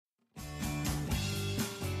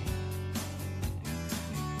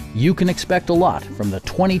You can expect a lot from the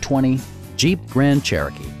 2020 Jeep Grand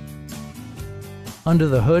Cherokee. Under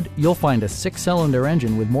the hood, you'll find a 6-cylinder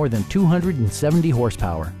engine with more than 270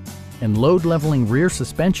 horsepower, and load-leveling rear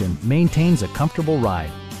suspension maintains a comfortable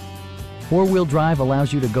ride. 4-wheel drive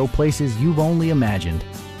allows you to go places you've only imagined.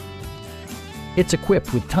 It's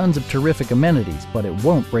equipped with tons of terrific amenities, but it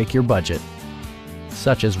won't break your budget,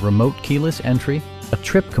 such as remote keyless entry, a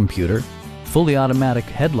trip computer, fully automatic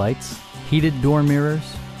headlights, heated door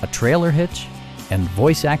mirrors, a trailer hitch, and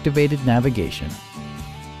voice-activated navigation.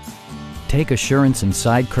 Take assurance in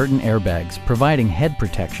side curtain airbags, providing head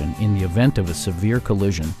protection in the event of a severe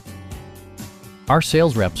collision. Our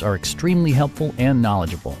sales reps are extremely helpful and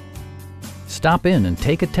knowledgeable. Stop in and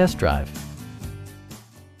take a test drive.